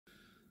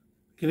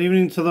Good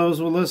evening to those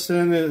who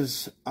listen. It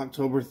is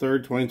October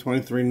 3rd,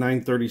 2023,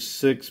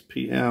 9:36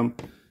 p.m.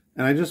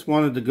 And I just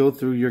wanted to go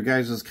through your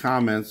guys'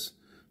 comments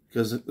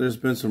because there's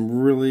been some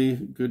really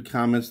good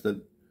comments that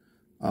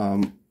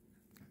that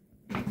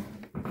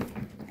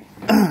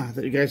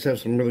you guys have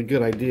some really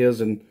good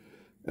ideas and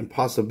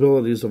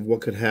possibilities of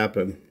what could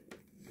happen.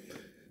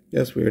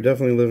 Yes, we are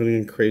definitely living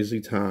in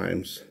crazy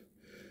times.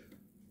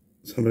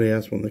 Somebody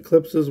asked when the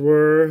eclipses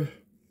were.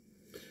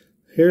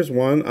 Here's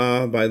one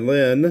by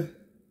Lynn.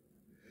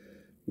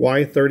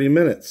 Why 30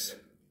 minutes?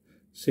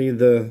 See,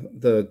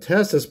 the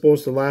test is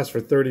supposed to last for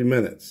 30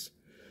 minutes.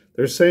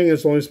 They're saying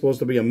it's only supposed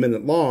to be a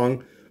minute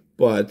long,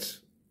 but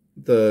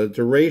the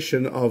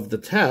duration of the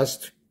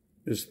test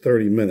is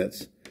 30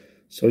 minutes.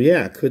 So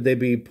yeah, could they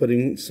be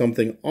putting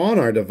something on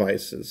our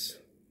devices?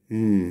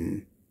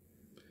 And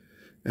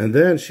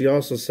then she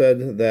also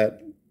said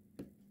that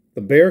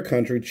the bear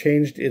country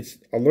changed its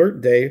alert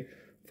day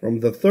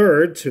from the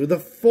 3rd to the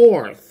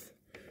 4th.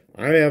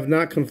 I have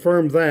not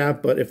confirmed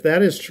that, but if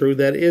that is true,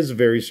 that is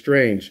very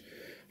strange.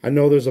 I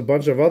know there's a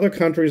bunch of other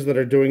countries that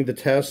are doing the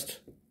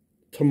test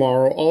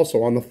tomorrow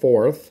also on the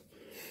 4th,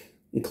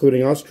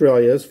 including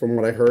Australia's, from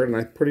what I heard, and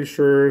I'm pretty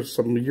sure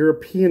some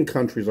European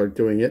countries are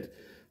doing it.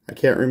 I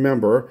can't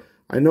remember.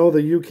 I know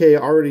the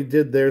UK already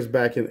did theirs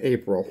back in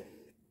April.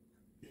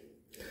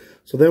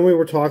 So then we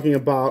were talking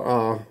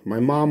about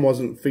my mom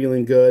wasn't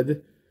feeling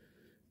good,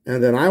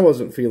 and then I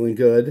wasn't feeling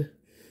good.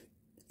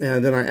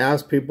 And then I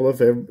asked people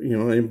if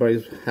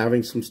anybody's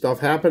having some stuff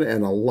happen,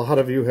 and a lot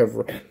of you have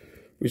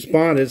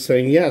responded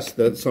saying yes,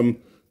 that some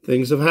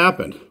things have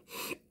happened.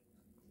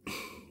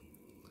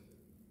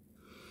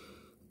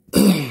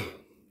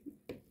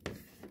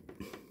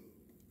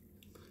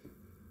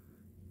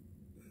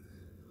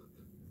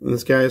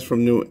 This guy is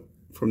from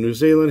New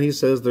Zealand. He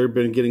says they've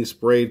been getting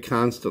sprayed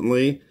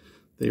constantly.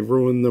 They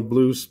ruined the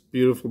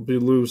beautiful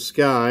blue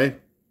sky.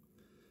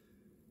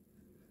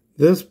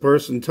 This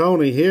person,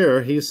 Tony,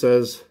 here, he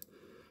says,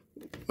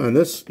 and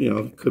this,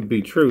 could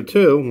be true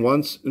too,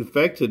 once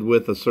infected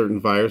with a certain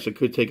virus, it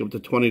could take up to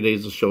 20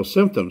 days to show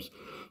symptoms.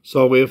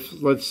 So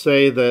if, let's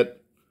say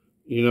that,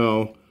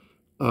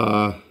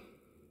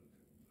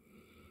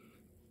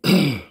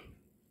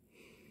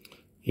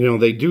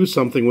 they do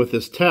something with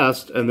this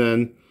test and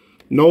then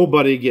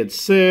nobody gets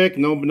sick,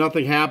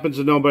 nothing happens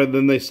to nobody,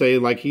 then they say,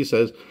 like he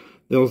says,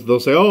 they'll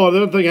say, oh,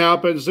 nothing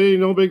happened, see,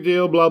 no big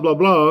deal, blah, blah,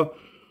 blah.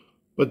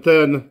 But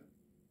then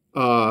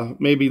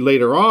maybe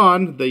later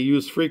on, they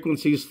use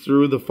frequencies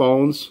through the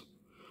phones,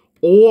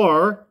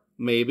 or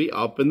maybe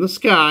up in the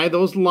sky,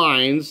 those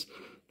lines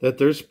that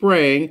they're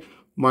spraying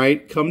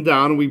might come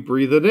down and we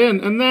breathe it in,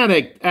 and that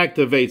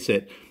activates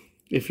it.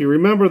 If you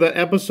remember that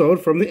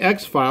episode from the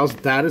X-Files,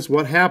 that is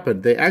what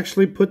happened. They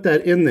actually put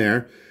that in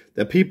there,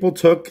 that people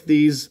took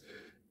these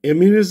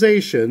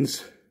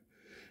immunizations,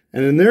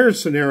 and in their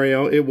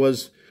scenario, it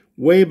was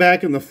way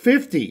back in the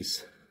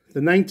 50s,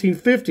 the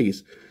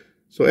 1950s.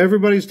 So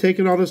everybody's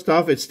taking all this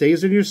stuff. It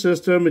stays in your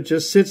system. It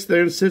just sits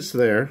there and sits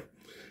there,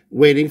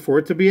 waiting for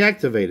it to be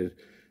activated.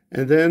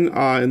 And then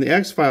in the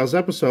X-Files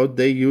episode,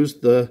 they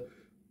used the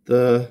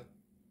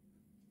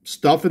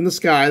stuff in the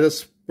sky that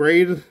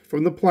sprayed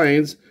from the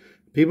planes.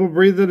 People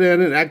breathed it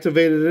in and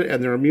activated it,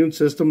 and their immune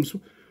systems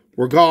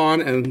were gone,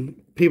 and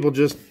people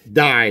just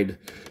died.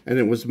 And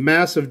it was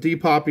massive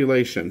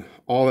depopulation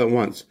all at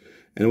once.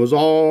 And it was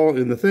all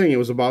in the thing. It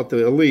was about the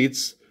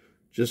elites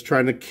just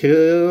trying to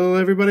kill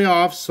everybody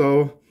off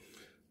so,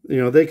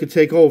 they could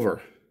take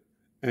over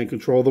and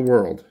control the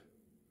world.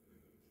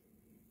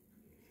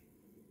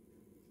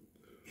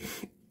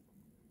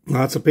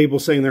 Lots of people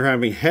saying they're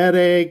having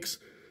headaches,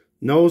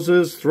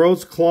 noses,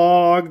 throats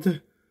clogged,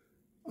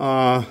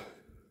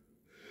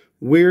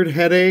 weird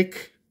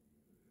headache.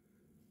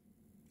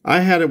 I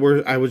had it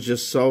where I was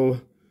just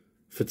so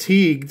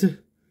fatigued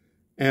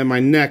and my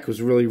neck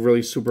was really,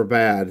 really super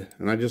bad.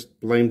 And I just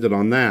blamed it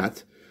on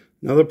that.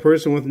 Another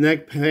person with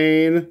neck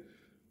pain.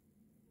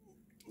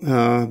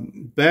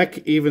 Beck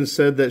even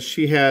said that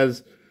she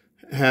has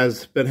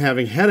been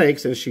having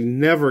headaches and she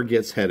never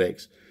gets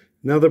headaches.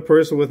 Another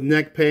person with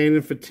neck pain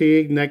and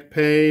fatigue, neck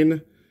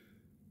pain.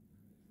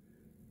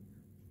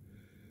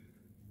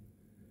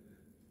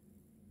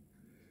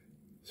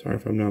 Sorry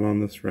if I'm not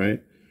on this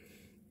right.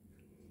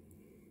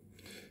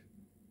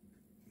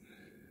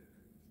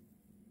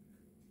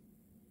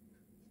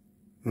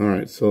 All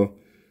right, so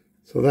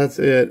that's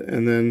it,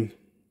 and then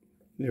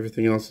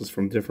everything else is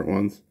from different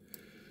ones.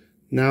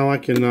 Now I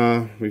can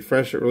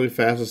refresh it really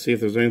fast to see if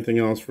there's anything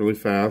else really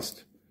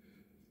fast.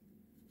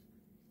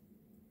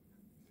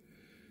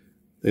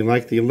 They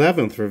like the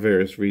 11th for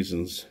various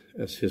reasons,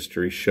 as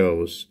history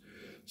shows.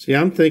 See,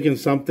 I'm thinking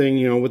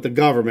something, with the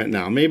government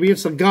now. Maybe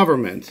it's the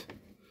government.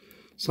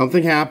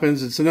 Something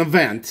happens, it's an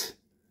event.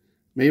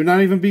 Maybe not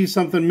even be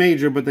something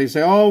major, but they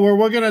say, oh,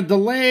 we're going to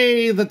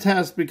delay the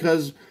test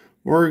because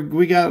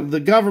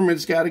the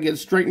government's got to get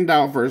straightened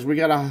out first. We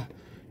got to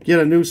get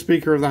a new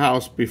Speaker of the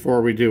House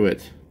before we do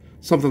it.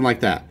 Something like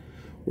that.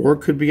 Or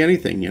it could be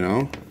anything,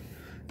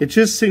 It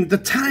just seems, the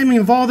timing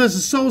of all this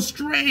is so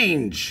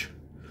strange.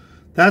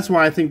 That's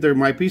why I think there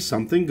might be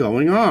something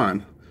going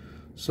on.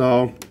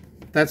 So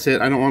that's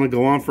it. I don't want to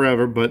go on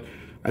forever, but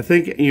I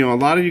think, you know, a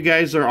lot of you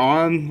guys are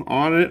on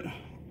it.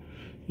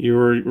 You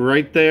were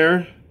right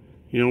there,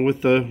 you know,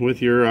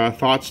 with your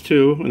thoughts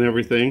too and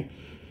everything.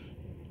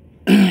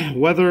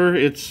 Whether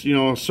it's, you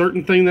know, a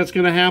certain thing that's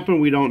going to happen,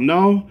 we don't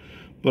know.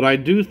 But I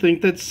do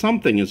think that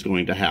something is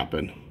going to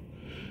happen.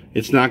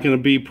 It's not going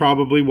to be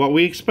probably what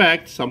we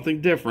expect, something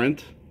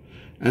different.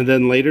 And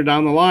then later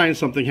down the line,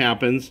 something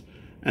happens.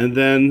 And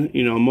then,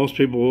 you know, most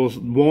people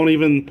won't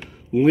even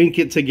link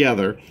it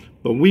together.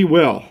 But we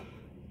will.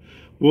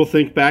 We'll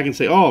think back and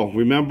say, oh,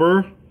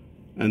 remember?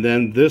 And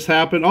then this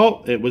happened.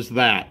 Oh, it was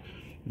that.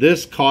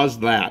 This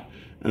caused that.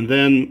 And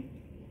then,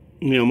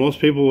 you know, most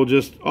people will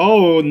just,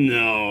 oh,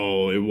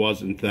 no, it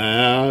wasn't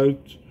that.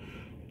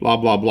 Blah,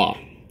 blah, blah.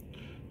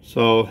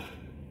 So,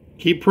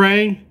 keep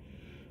praying.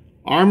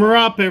 Armor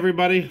up,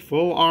 everybody.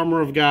 Full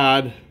armor of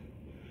God.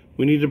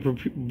 We need to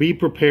be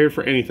prepared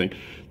for anything.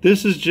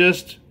 This is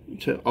just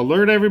to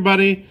alert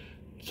everybody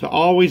to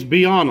always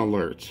be on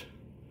alert.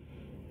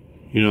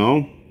 You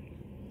know?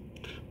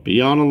 Be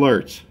on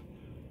alert.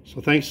 So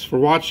thanks for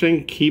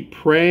watching. Keep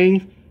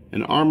praying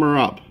and armor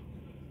up.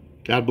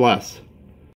 God bless.